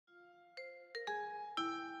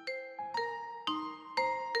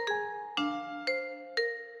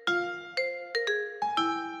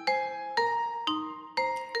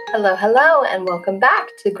Hello, hello, and welcome back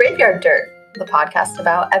to Graveyard Dirt, the podcast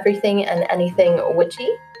about everything and anything witchy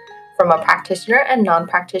from a practitioner and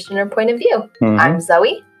non-practitioner point of view. Mm-hmm. I'm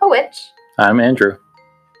Zoe, a witch. I'm Andrew.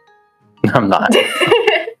 I'm not.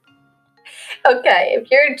 Okay,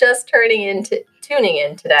 if you're just tuning in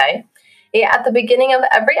today, at the beginning of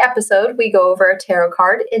every episode, we go over a tarot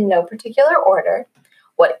card in no particular order,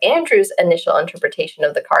 what Andrew's initial interpretation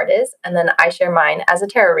of the card is, and then I share mine as a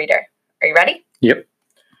tarot reader. Are you ready? Yep.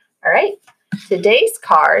 All right. Today's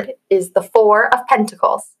card is the Four of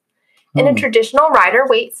Pentacles. In a traditional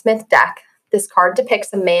Rider-Waite-Smith deck, this card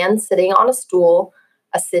depicts a man sitting on a stool,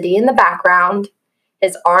 a city in the background.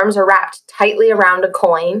 His arms are wrapped tightly around a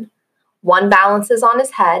coin. One balances on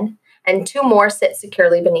his head, and two more sit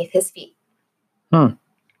securely beneath his feet.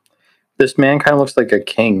 This man kind of looks like a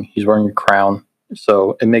king. He's wearing a crown.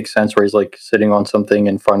 So it makes sense where he's like sitting on something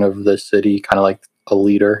in front of the city, kind of like a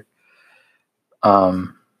leader.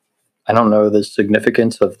 I don't know the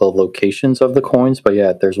significance of the locations of the coins, but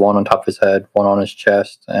yeah, there's one on top of his head, one on his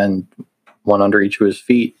chest, and one under each of his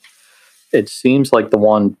feet. It seems like the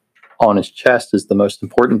one on his chest is the most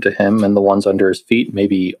important to him, and the ones under his feet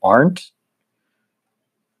maybe aren't.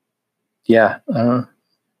 Yeah.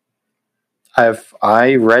 If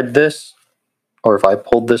I read this, or if I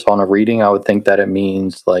pulled this on a reading, I would think that it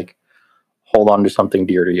means like hold on to something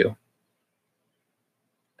dear to you.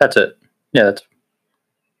 That's it. Yeah, that's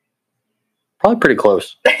probably pretty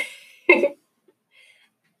close.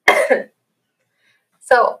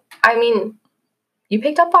 So, I mean, you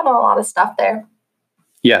picked up on a lot of stuff there.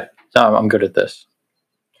 Yeah, I'm good at this.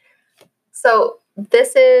 So,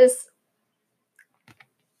 this is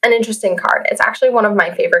an interesting card. It's actually one of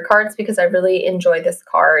my favorite cards because I really enjoy this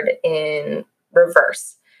card in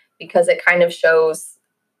reverse because it kind of shows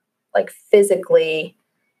like physically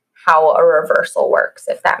how a reversal works,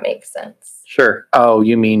 if that makes sense. Sure. Oh,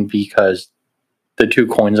 you mean because the two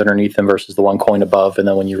coins underneath him versus the one coin above, and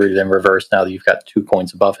then when you read it in reverse, now that you've got 2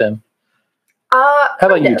 coins above him? How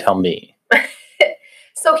about you tell me?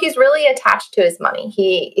 So he's really attached to his money.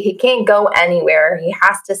 He can't go anywhere. He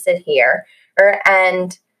has to sit here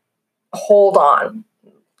and hold on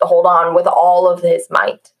with all of his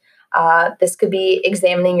might. This could be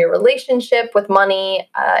examining your relationship with money.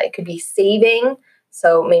 It could be saving.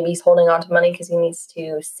 So maybe he's holding on to money because he needs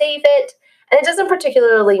to save it. And it doesn't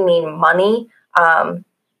particularly mean money.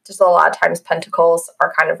 Just a lot of times pentacles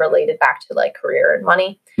are kind of related back to like career and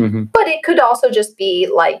money. Mm-hmm. But it could also just be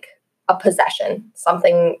like a possession,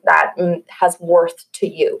 something that has worth to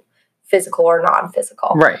you, physical or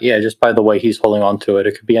non-physical. Right. Yeah. Just by the way he's holding on to it,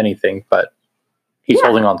 it could be anything, but he's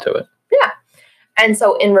holding on to it. Yeah. And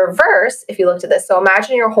so in reverse, if you looked at this, so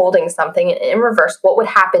imagine you're holding something in reverse, what would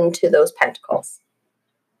happen to those pentacles?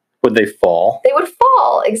 Would they fall? They would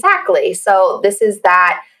fall, exactly. So this is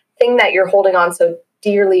that thing that you're holding on so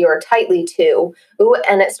dearly or tightly to,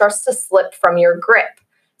 and it starts to slip from your grip.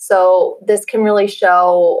 So this can really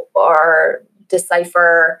show or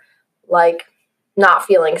decipher like not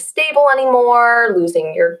feeling stable anymore,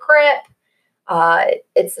 losing your grip.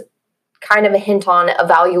 It's kind of a hint on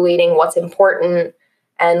evaluating what's important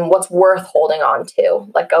and what's worth holding on to.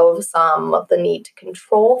 Let go of some of the need to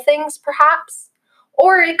control things, perhaps.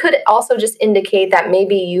 Or it could also just indicate that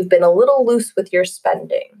maybe you've been a little loose with your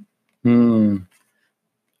spending.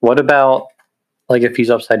 What about, like, if he's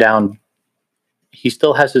upside down, he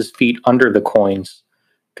still has his feet under the coins.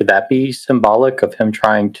 Could that be symbolic of him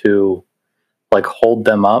trying to, like, hold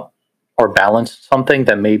them up or balance something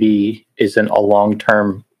that maybe isn't a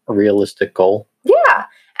long-term realistic goal? Yeah.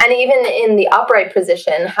 And even in the upright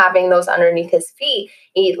position, having those underneath his feet,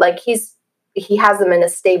 he has them in a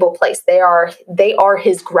stable place. They are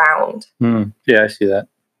his ground. Yeah, I see that.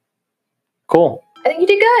 Cool. I think you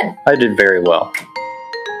did good. I did very well.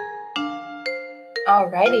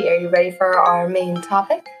 Alrighty, are you ready for our main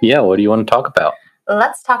topic? Yeah, what do you want to talk about?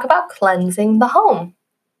 Let's talk about cleansing the home.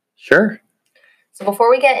 Sure. So before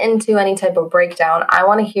we get into any type of breakdown, I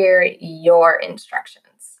want to hear your instructions.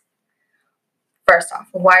 First off,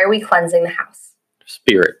 why are we cleansing the house?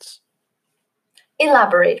 Spirits.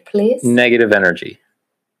 Elaborate, please. Negative energy.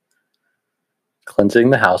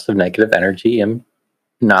 Cleansing the house of negative energy and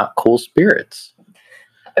not cool spirits.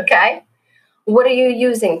 Okay. What are you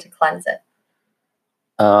using to cleanse it?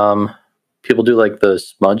 People do like the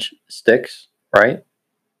smudge sticks, right?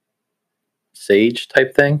 Sage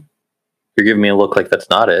type thing. You're giving me a look like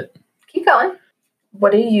that's not it. Keep going.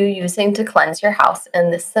 What are you using to cleanse your house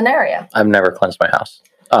in this scenario? I've never cleansed my house.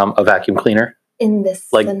 A vacuum cleaner. In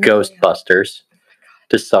this like scenario. Ghostbusters.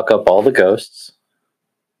 To suck up all the ghosts.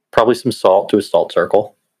 Probably some salt to a salt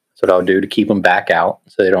circle. That's what I would do to keep them back out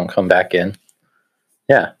so they don't come back in.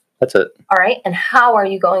 Yeah. That's it. All right. And how are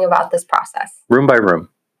you going about this process? Room by room,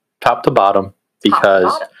 top to bottom, because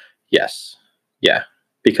Top to bottom. yes, yeah,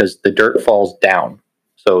 because the dirt falls down,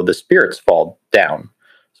 so the spirits fall down.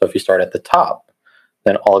 So if you start at the top,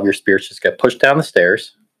 then all of your spirits just get pushed down the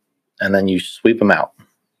stairs, and then you sweep them out.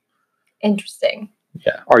 Interesting.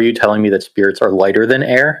 Yeah. Are you telling me that spirits are lighter than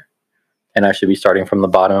air, and I should be starting from the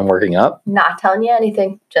bottom and working up? Not telling you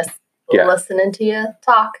anything. Just listening to you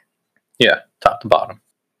talk. Yeah, top to bottom.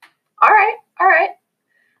 All right. All right.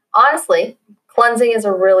 Honestly, cleansing is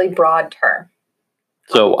a really broad term.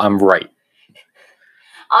 So I'm right.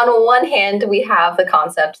 On one hand, we have the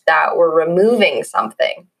concept that we're removing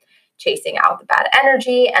something, chasing out the bad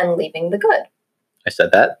energy and leaving the good. I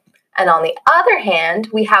said that. And on the other hand,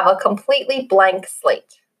 we have a completely blank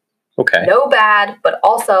slate. Okay. No bad, but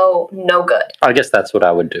also no good. I guess that's what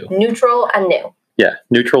I would do. Neutral and new. Yeah,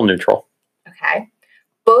 neutral. Okay.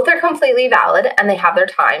 Both are completely valid and they have their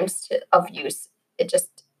times of use. It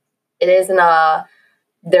isn't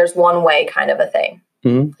there's one way kind of a thing.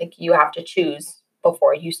 Mm-hmm. Like you have to choose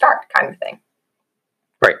before you start kind of thing.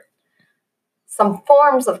 Right. Some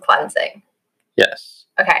forms of cleansing. Yes.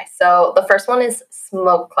 Okay, so the first one is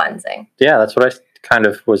smoke cleansing. Yeah, that's what I kind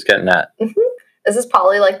of was getting at. Mm-hmm. This is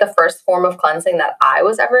probably like the first form of cleansing that I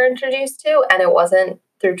was ever introduced to, and it wasn't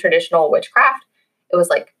through traditional witchcraft. It was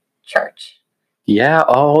like church. Yeah.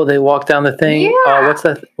 Oh, they walk down the thing. Yeah. Oh, what's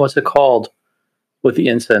that? What's it called? With the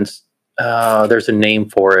incense. There's a name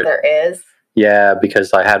for it. There is. Yeah,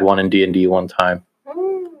 because I had one in D&D one time.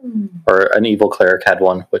 Or an evil cleric had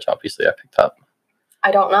one, which obviously I picked up.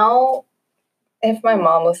 I don't know if my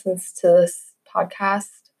mom listens to this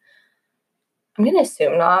podcast. I'm going to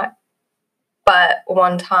assume not. But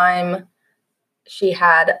one time she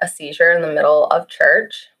had a seizure in the middle of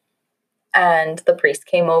church and the priest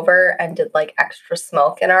came over and did like extra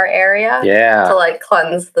smoke in our area to like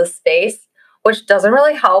cleanse the space, which doesn't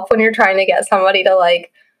really help when you're trying to get somebody to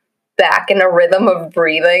like back in a rhythm of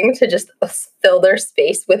breathing to just fill their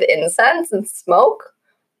space with incense and smoke.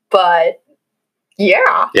 But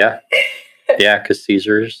yeah. Yeah. Yeah, because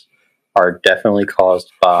seizures are definitely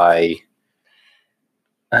caused by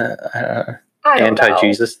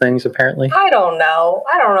anti-Jesus things, apparently. I don't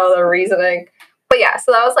know the reasoning. But yeah,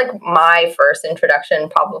 so that was like my first introduction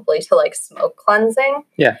probably to like smoke cleansing.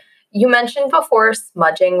 Yeah. You mentioned before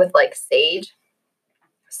smudging with like sage.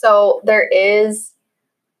 So there is,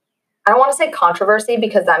 I don't want to say controversy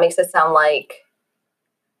because that makes it sound like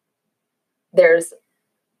there's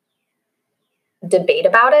debate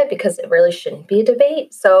about it, because it really shouldn't be a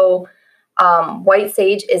debate. So white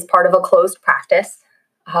sage is part of a closed practice.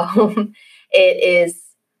 It is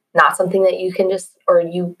not something that you can just, or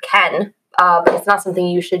you can, but it's not something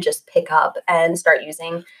you should just pick up and start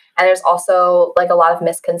using. And there's also like a lot of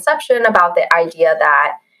misconception about the idea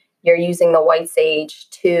that you're using the white sage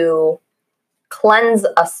to cleanse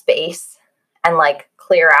a space and like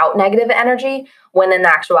clear out negative energy, when in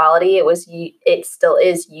actuality it still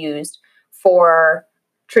is used for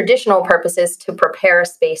traditional purposes to prepare a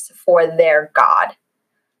space for their god.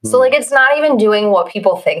 So like it's not even doing what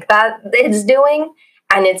people think that it's doing,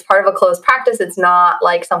 and it's part of a closed practice. It's not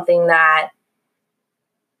like something that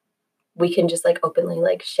we can just like openly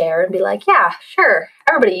like share and be like, yeah, sure,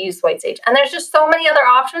 everybody use white sage. And there's just so many other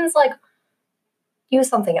options, like use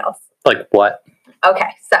something else. Like what? Okay,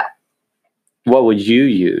 so what would you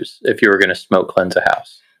use if you were going to smoke cleanse a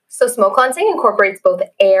house? So smoke cleansing incorporates both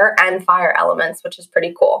air and fire elements, which is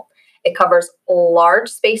pretty cool. It covers large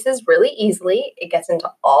spaces really easily. It gets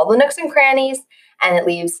into all the nooks and crannies, and it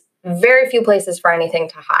leaves very few places for anything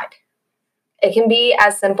to hide. It can be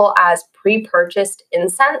as simple as pre-purchased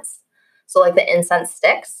incense, so like the incense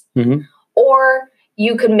sticks, or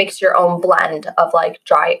you could mix your own blend of like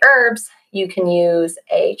dry herbs. You can use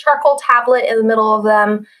a charcoal tablet in the middle of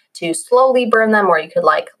them to slowly burn them, or you could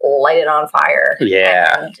like light it on fire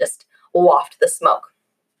and just waft the smoke.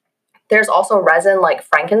 There's also resin like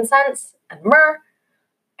frankincense and myrrh.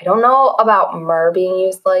 I don't know about myrrh being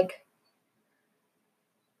used like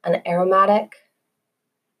an aromatic.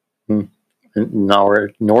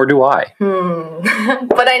 Nor do I.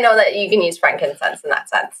 But I know that you can use frankincense in that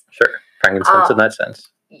sense. Sure, frankincense in that sense.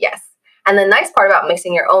 Yes. And the nice part about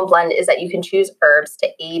mixing your own blend is that you can choose herbs to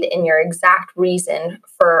aid in your exact reason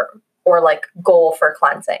for, or like goal for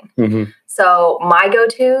cleansing. So my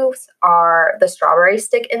go-tos are the strawberry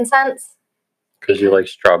stick incense. Because you like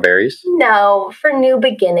strawberries? No, for new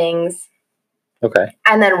beginnings. Okay.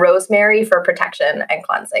 And then rosemary for protection and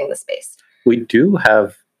cleansing the space. We do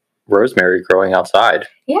have rosemary growing outside.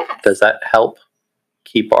 Yes. Does that help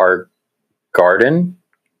keep our garden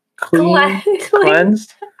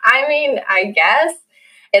cleansed? I mean, I guess.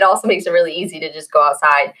 it also makes it really easy to just go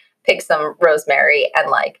outside, pick some rosemary, and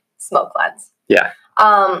like smoke cleanse. Yeah.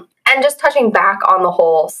 And just touching back on the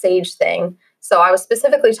whole sage thing. So I was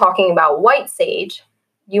specifically talking about white sage.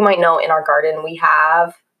 You might know in our garden we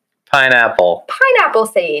have Pineapple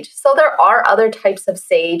sage. So there are other types of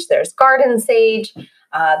sage. There's garden sage.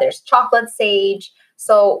 There's chocolate sage.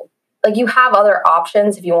 So like you have other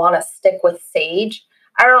options if you want to stick with sage.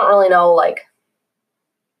 I don't really know, like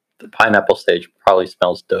The pineapple sage probably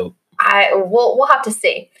smells dope. We'll have to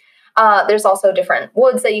see. There's also different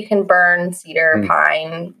woods that you can burn, cedar,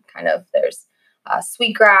 pine, kind of. There's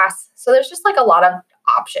sweetgrass. So there's just like a lot of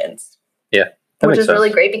options. Yeah. Which is really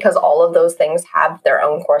great because all of those things have their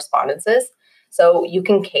own correspondences. So you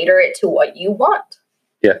can cater it to what you want.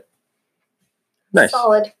 Yeah. Nice.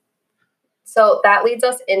 Solid. So that leads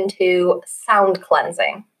us into sound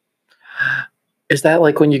cleansing. Is that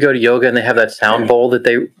like when you go to yoga and they have that sound bowl that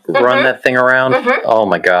they run that thing around? Oh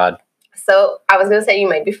my God. So I was going to say you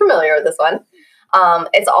might be familiar with this one.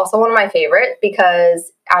 It's also one of my favorite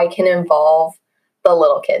because I can involve the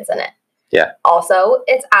little kids in it. Yeah. Also,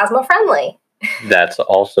 it's asthma friendly. That's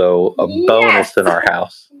also a bonus in our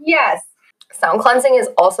house. Yes. Sound cleansing is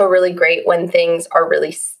also really great when things are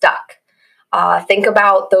really stuck. Think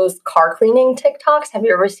about those car cleaning TikToks. Have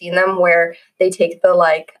you ever seen them where they take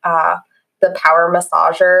the power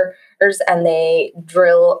massagers and they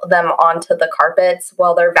drill them onto the carpets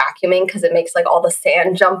while they're vacuuming because it makes like all the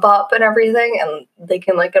sand jump up and everything, and they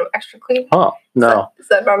can like get them extra clean? Oh, no. Is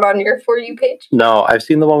that not on your For You page? No, I've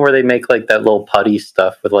seen the one where they make like that little putty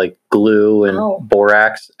stuff with like glue and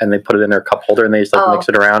borax, and they put it in their cup holder and they just like mix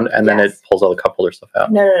it around, and then it pulls all the cup holder stuff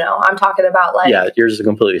out. No. I'm talking about like yours is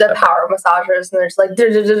completely the separate. power massagers, and there's like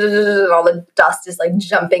and all the dust is like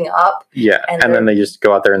jumping up. Yeah, and then they just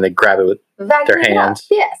go out there and they grab it with their hands.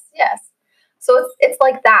 Yes. So it's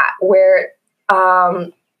like that where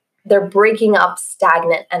they're breaking up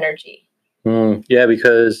stagnant energy. Yeah,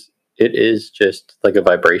 because it is just like a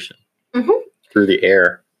vibration through the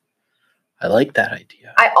air. I like that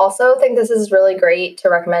idea. I also think this is really great to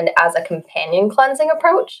recommend as a companion cleansing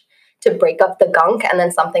approach to break up the gunk and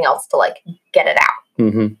then something else to like get it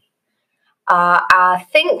out. I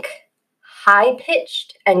think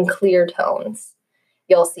high-pitched and clear tones.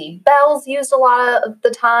 You'll see bells used a lot of the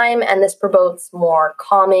time, and this promotes more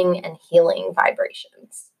calming and healing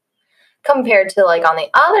vibrations. Compared to, like, on the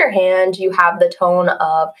other hand, you have the tone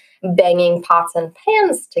of banging pots and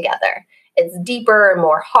pans together. It's deeper and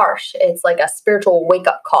more harsh. It's like a spiritual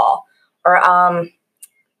wake-up call. Or,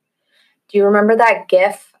 do you remember that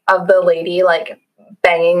gif of the lady, like,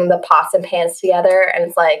 banging the pots and pans together? And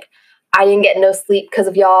it's like, I didn't get no sleep because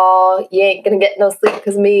of y'all. You ain't going to get no sleep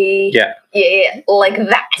because of me. Yeah. Yeah, like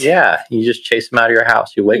that. Yeah, you just chase them out of your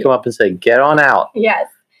house. You wake them up and say, get on out. Yes.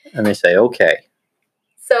 And they say, okay.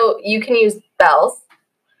 So you can use bells,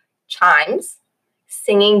 chimes,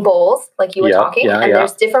 singing bowls, like you were talking.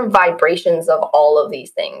 There's different vibrations of all of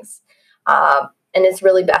these things. And it's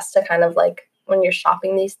really best to kind of like, when you're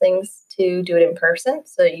shopping these things, to do it in person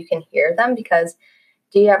so you can hear them. Because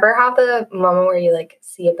do you ever have the moment where you like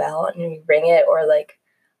see a bell and you ring it, or like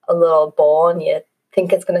a little bowl and you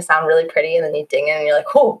think it's going to sound really pretty and then you ding it and you're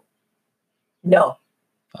like, oh, no.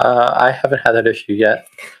 I haven't had that issue yet,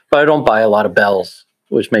 but I don't buy a lot of bells,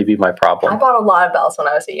 which may be my problem. I bought a lot of bells when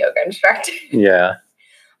I was a yoga instructor. Yeah.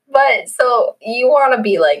 But so you want to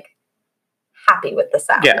be like happy with the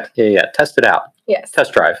sound. Yeah. Test it out. Yes.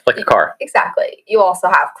 Test drive, like a car. Exactly. You also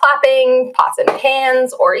have clapping, pots and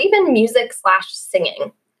pans, or even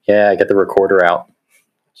music/singing. Yeah, get the recorder out.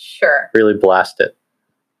 Sure. Really blast it.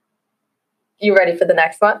 You ready for the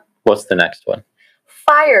next one? What's the next one?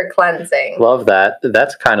 Fire cleansing. Love that.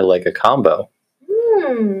 That's kind of like a combo.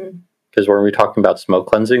 Because when we're talking about smoke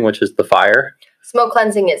cleansing, which is the fire. Smoke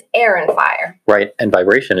cleansing is air and fire. Right. And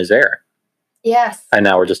vibration is air. Yes. And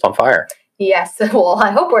now we're just on fire. Yes. Well,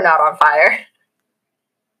 I hope we're not on fire.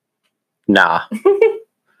 Nah.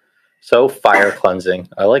 So fire cleansing.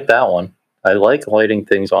 I like that one. I like lighting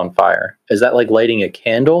things on fire. Is that like lighting a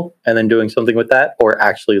candle and then doing something with that? Or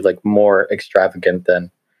actually like more extravagant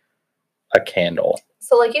than a candle?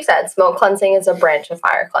 So like you said, smoke cleansing is a branch of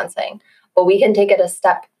fire cleansing. But we can take it a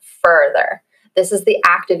step further. This is the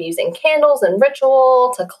act of using candles and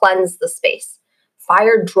ritual to cleanse the space.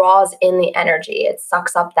 Fire draws in the energy. It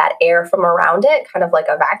sucks up that air from around it, kind of like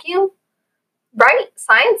a vacuum. Right?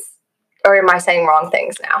 Science? Or am I saying wrong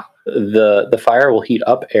things now? The fire will heat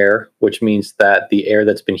up air, which means that the air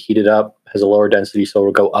that's been heated up has a lower density, so it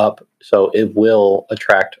will go up. So it will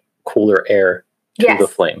attract cooler air to the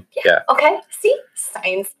flame. Yeah. Okay. See?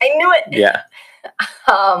 Science. I knew it. Yeah.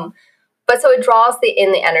 But so it draws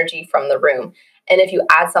in the energy from the room. And if you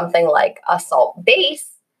add something like a salt base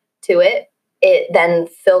to it, it then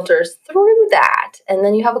filters through that. And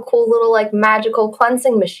then you have a cool little like magical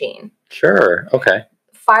cleansing machine. Sure. Okay.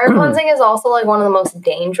 Fire cleansing is also like one of the most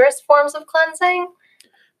dangerous forms of cleansing.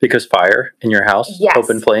 Because fire in your house, Yes.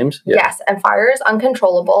 open flames? Yeah. Yes, and fire is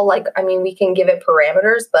uncontrollable. Like, I mean, we can give it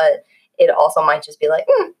parameters, but it also might just be like,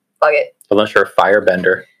 fuck it. Unless you're a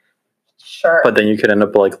firebender. Sure. But then you could end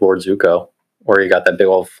up like Lord Zuko, where you got that big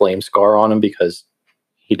old flame scar on him because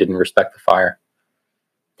he didn't respect the fire.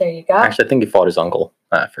 There you go. Actually, I think he fought his uncle.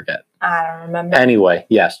 I forget. I don't remember. Anyway,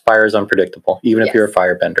 yes, fire is unpredictable, even if you're a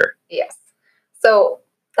firebender. Yes. So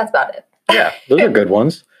that's about it. Yeah, those are good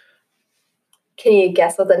ones. Can you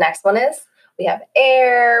guess what the next one is? We have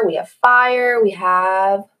air, we have fire, we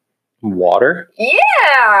have... Water?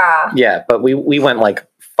 Yeah! Yeah, but we went like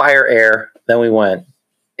fire, air, then we went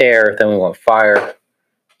air, then we went fire.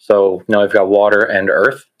 So now we've got water and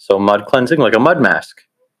earth. So mud cleansing, like a mud mask.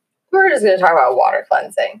 We're just going to talk about water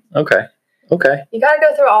cleansing. Okay. You got to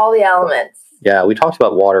go through all the elements. Yeah, we talked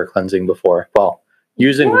about water cleansing before. Well,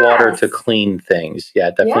 using water to clean things. Yeah,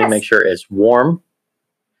 definitely make sure it's warm.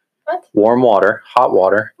 What? Warm water, hot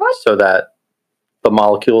water, so that the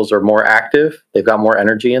molecules are more active. They've got more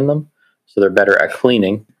energy in them, so they're better at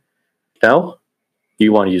cleaning. No?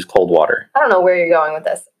 You want to use cold water. I don't know where you're going with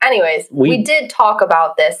this. Anyways, we did talk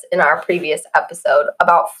about this in our previous episode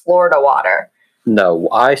about Florida water. No,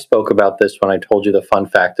 I spoke about this when I told you the fun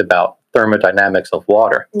fact about thermodynamics of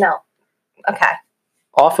water. No. Okay.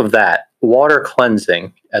 Off of that, water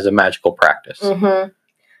cleansing as a magical practice. Mm-hmm.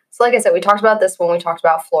 So like I said, we talked about this when we talked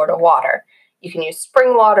about Florida water. You can use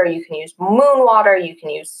spring water, you can use moon water, you can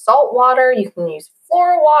use salt water, you can use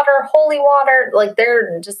flora water, holy water. Like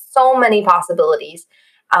there are just so many possibilities.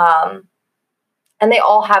 And they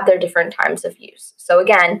all have their different times of use. So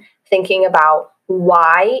again, thinking about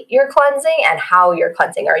why you're cleansing and how you're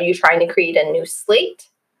cleansing. Are you trying to create a new slate?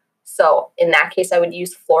 So in that case, I would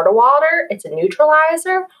use Florida water. It's a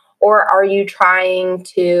neutralizer. Or are you trying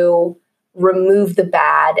to remove the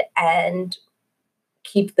bad and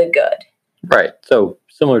keep the good? Right. So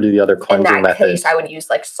similar to the other cleansing methods. In that case, I would use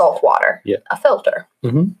like salt water, a filter.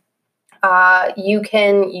 Mm-hmm. You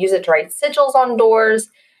can use it to write sigils on doors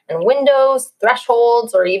and windows,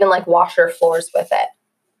 thresholds, or even like wash your floors with it.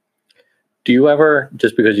 Do you ever,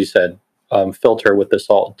 just because you said filter with the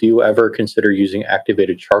salt, do you ever consider using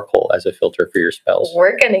activated charcoal as a filter for your spells?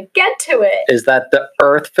 We're going to get to it. Is that the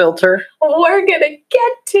earth filter? We're going to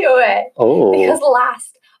get to it. Oh. Because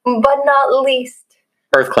last but not least,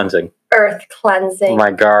 earth cleansing. Earth cleansing. Oh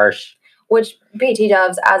my gosh. Which BT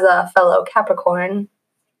Dubs, as a fellow Capricorn.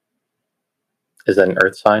 Is that an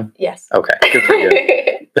earth sign? Yes. Okay. Good for you.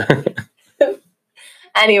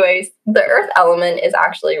 Anyways, the earth element is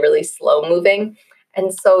actually really slow moving.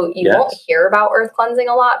 And so you won't hear about earth cleansing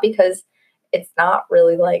a lot because it's not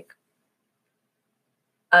really like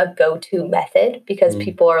a go-to method because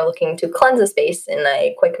people are looking to cleanse a space in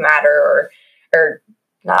a quick matter or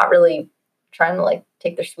not really trying to like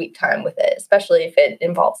take their sweet time with it, especially if it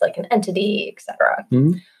involves like an entity, etc.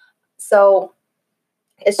 Mm-hmm. So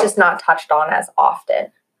it's just not touched on as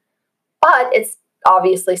often. But it's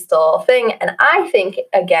obviously still a thing. And I think,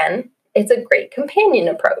 again, it's a great companion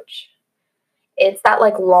approach. It's that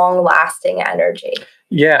like long-lasting energy.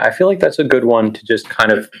 Yeah, I feel like that's a good one to just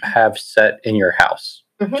kind of have set in your house,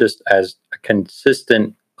 just as a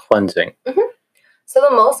consistent cleansing. Mm-hmm. So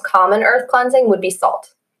the most common earth cleansing would be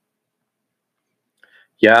salt.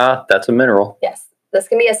 Yeah, that's a mineral. Yes. This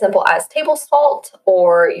can be as simple as table salt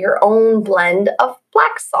or your own blend of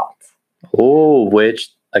black salt. Oh,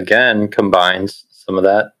 which again combines some of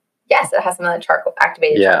that. Yes, it has some of the charcoal,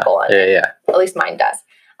 activated charcoal in it. Yeah. At least mine does.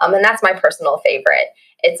 And that's my personal favorite.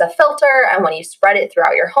 It's a filter, and when you spread it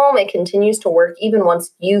throughout your home, it continues to work even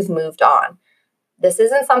once you've moved on. This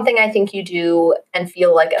isn't something I think you do and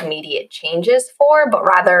feel like immediate changes for, but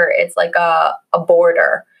rather it's like a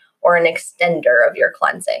border or an extender of your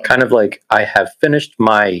cleansing. Kind of like I have finished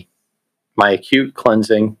my acute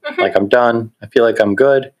cleansing, like I'm done. I feel like I'm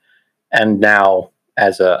good. And now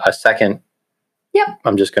as a second,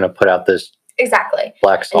 I'm just going to put out this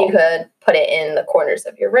black salt. And you could put it in the corners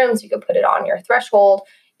of your rooms. You could put it on your threshold.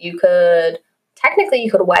 You could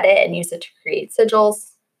wet it and use it to create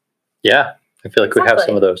sigils. Yeah, I feel like we'd have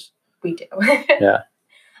some of those. We do. Yeah.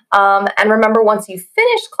 And remember, once you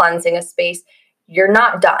finish cleansing a space, you're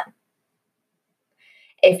not done.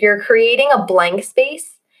 If you're creating a blank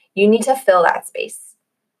space, you need to fill that space,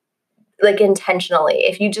 like intentionally.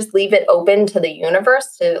 If you just leave it open to the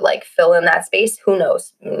universe to like fill in that space, who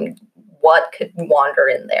knows? what could wander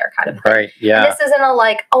in there kind of thing. Right. Yeah. And this isn't a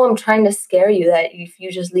like, oh, I'm trying to scare you that if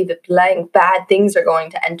you just leave it blank, bad things are going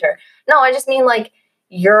to enter. No, I just mean like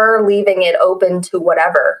you're leaving it open to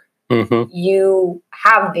whatever. You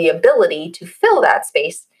have the ability to fill that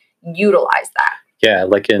space, utilize that. Yeah,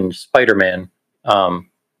 like in Spider-Man,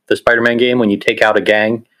 the Spider-Man game, when you take out a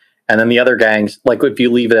gang, and then the other gangs, like if you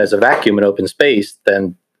leave it as a vacuum in open space,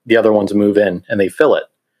 then the other ones move in and they fill it.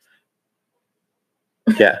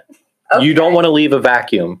 Yeah. Okay. You don't want to leave a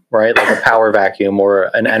vacuum, right? Like a power vacuum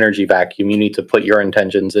or an energy vacuum. You need to put your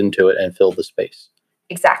intentions into it and fill the space.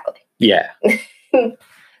 Exactly. Yeah.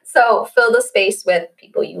 So fill the space with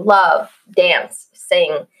people you love, dance,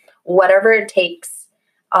 sing, whatever it takes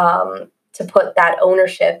to put that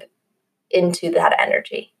ownership into that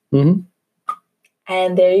energy.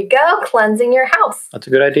 And there you go, cleansing your house. That's a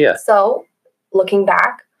good idea. So looking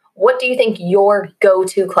back, what do you think your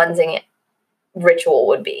go-to cleansing ritual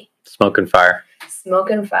would be? Smoke and fire. Smoke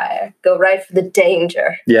and fire. Go right for the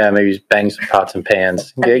danger. Yeah, maybe bang some pots and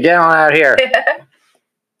pans. Get on out here.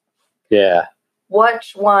 Yeah.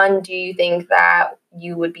 Which one do you think that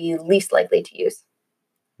you would be least likely to use?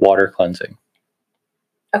 Water cleansing.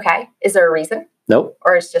 Okay. Is there a reason? Nope.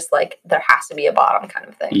 Or it's just like there has to be a bottom kind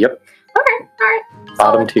of thing? Yep. Okay. All right.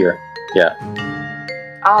 Bottom tier. Yeah.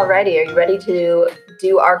 Alrighty. Are you ready to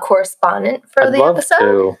do our correspondent for the episode? I'd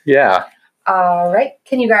love to. Yeah. All right.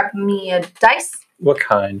 Can you grab me a dice? What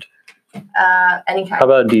kind? Any kind. How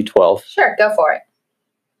about a D12? Sure. Go for it.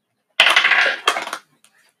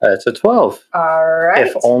 It's a 12. All right.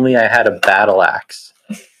 If only I had a battle axe.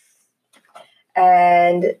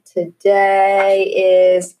 And today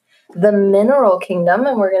is the Mineral Kingdom,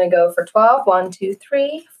 and we're going to go for 12. 1, 2,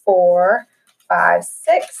 3, 4, 5,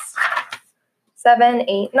 6, 7,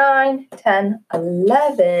 8, 9, 10,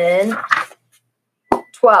 11,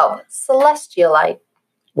 12. Celestialite.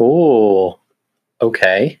 Oh,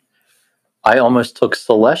 okay. I almost took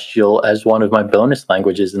Celestial as one of my bonus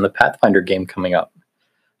languages in the Pathfinder game coming up.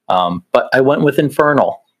 But I went with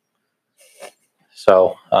Infernal.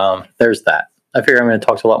 So there's that. I figure I'm going to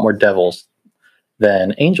talk to a lot more devils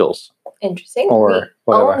than angels. Interesting. Or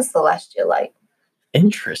whatever. Own Celestialite.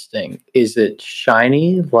 Interesting. Is it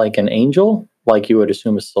shiny like an angel? Like you would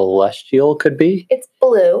assume a celestial could be? It's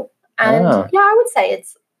blue. And yeah, I would say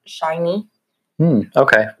it's shiny.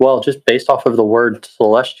 Okay. Well, just based off of the word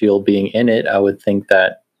celestial being in it, I would think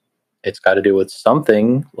that it's got to do with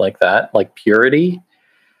something like that, like purity.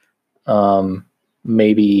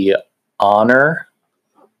 Maybe honor,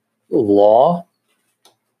 law.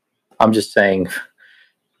 I'm just saying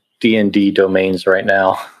D&D domains right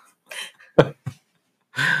now.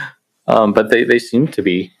 But they seem to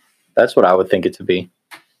be. That's what I would think it to be.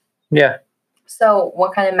 Yeah. So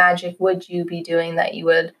what kind of magic would you be doing that you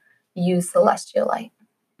would use Celestialite?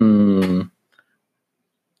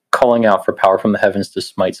 Calling out for power from the heavens to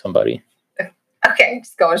smite somebody. Okay,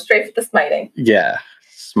 just going straight for the smiting. Yeah,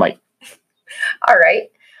 smite. All right.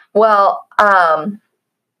 Well, I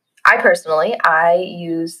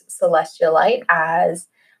use Celestialite as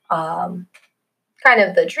kind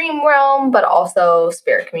of the dream realm, but also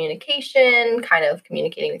spirit communication, kind of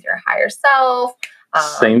communicating with your higher self.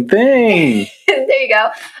 Same thing. There you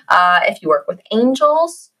go. If you work with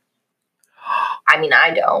angels, I mean,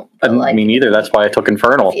 I don't. But me neither. That's why I took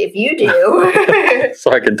Infernal. If you do.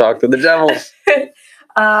 So I can talk to the devils.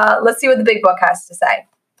 Let's see what the big book has to say.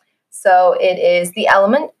 So it is the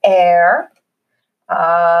element air,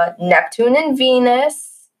 Neptune and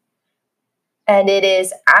Venus, and it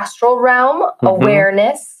is astral realm,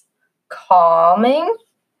 awareness, calming,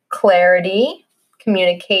 clarity,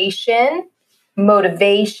 communication,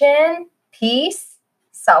 motivation, peace,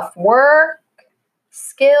 self-work,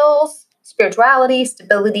 skills, spirituality,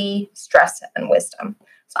 stability, stress, and wisdom.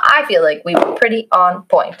 So I feel like we were pretty on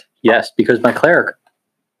point. Yes, because my cleric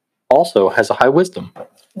also has a high wisdom.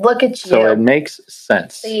 Look at you. So it makes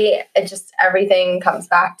sense. See, it just everything comes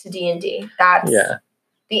back to D&D. That's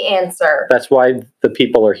the answer. That's why the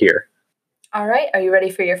people are here. All right. Are you ready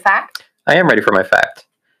for your fact? I am ready for my fact.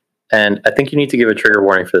 And I think you need to give a trigger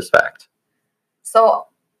warning for this fact. So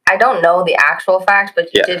I don't know the actual fact,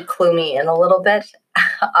 but you did clue me in a little bit.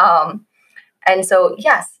 And so,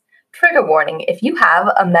 yes, trigger warning. If you have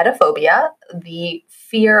a metaphobia, the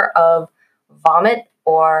fear of vomit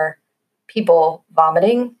or people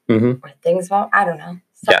vomiting or things I don't know.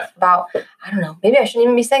 Stuff about, I don't know. Maybe I shouldn't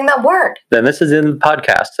even be saying that word. Then this is in the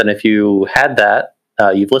podcast. And if you had that,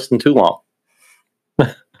 you've listened too long.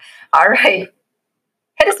 All right.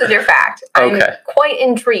 Hit us with your fact. I'm quite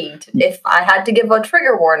intrigued. If I had to give a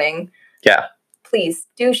trigger warning, please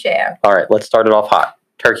do share. All right. Let's start it off hot.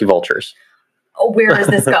 Turkey vultures. Where is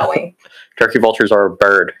this going? Turkey vultures are a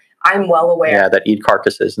bird. I'm well aware. Yeah, that eat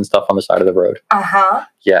carcasses and stuff on the side of the road. Uh-huh.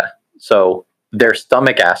 Yeah. So their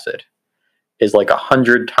stomach acid is like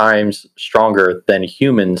 100 times stronger than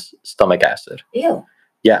humans' stomach acid. Ew.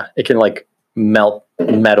 Yeah. It can like melt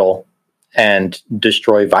metal and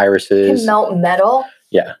destroy viruses. It can melt metal?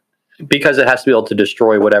 Yeah. Because it has to be able to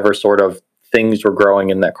destroy whatever sort of things were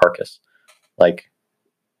growing in that carcass. Like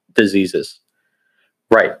diseases.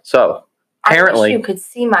 Right. So apparently, I wish you could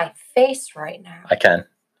see my face right now. I can.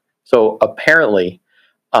 So apparently,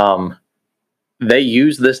 they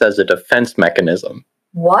use this as a defense mechanism.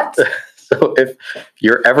 What? So if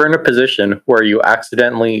you're ever in a position where you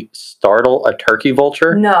accidentally startle a turkey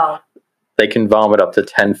vulture, No. they can vomit up to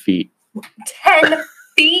 10 feet. 10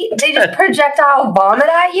 feet? They just projectile vomit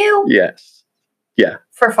at you? Yes. Yeah.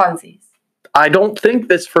 For funsies. I don't think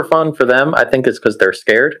that's for fun for them. I think it's because they're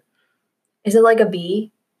scared. Is it like a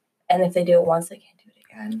bee? And if they do it once, they can't do it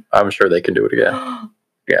again? I'm sure they can do it again.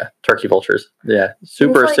 Yeah. Turkey vultures. Yeah.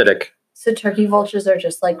 Super acidic. So turkey vultures are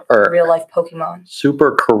just like real life Pokemon.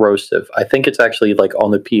 Super corrosive. I think it's actually like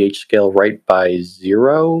on the pH scale right by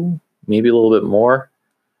 0, maybe a little bit more.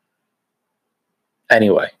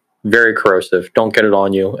 Anyway, very corrosive. Don't get it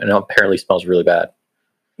on you. And it apparently smells really bad.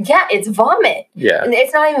 Yeah, it's vomit. Yeah. And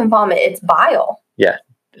it's not even vomit, it's bile. Yeah.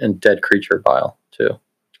 And dead creature bile too.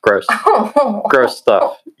 Gross. Gross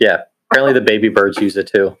stuff. Yeah. Apparently the baby birds use it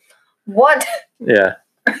too. What? Yeah.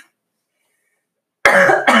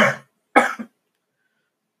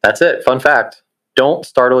 That's it. Fun fact. Don't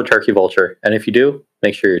startle a turkey vulture. And if you do,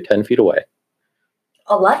 make sure you're 10 feet away.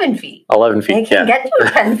 11 feet. 11 feet. They can get you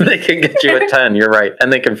at 10 feet. They can get you at 10. You're right.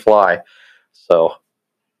 And they can fly. So,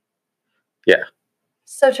 yeah.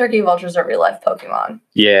 So turkey vultures are real life Pokemon.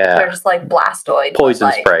 Yeah. They're just like Blastoid.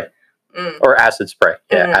 Poison spray. Or acid spray.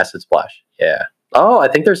 Yeah. Acid splash. Yeah. Oh, I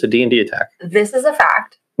think there's a D&D attack. This is a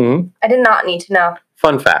fact. Mm-hmm. I did not need to know.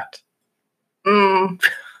 Fun fact.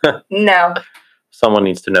 No. Someone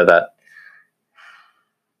needs to know that.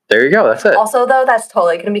 There you go. That's it. Also, though, that's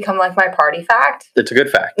totally going to become like my party fact. It's a good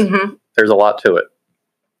fact. Mm-hmm. There's a lot to it.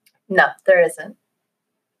 No, there isn't.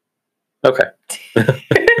 Okay.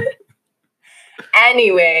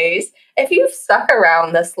 Anyways, if you've stuck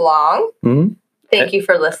around this long, thank you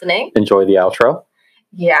for listening. Enjoy the outro.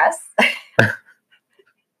 Yes.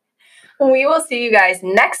 We will see you guys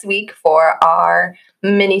next week for our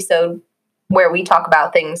mini-sode where we talk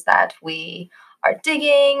about things that we are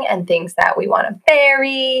digging and things that we want to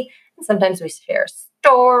bury. And sometimes we share a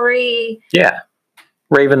story. Yeah.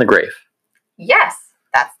 Rave in the Grave. Yes,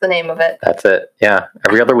 that's the name of it. That's it. Yeah.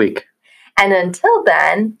 Every other week. And until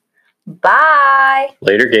then, bye.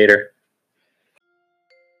 Later, Gator.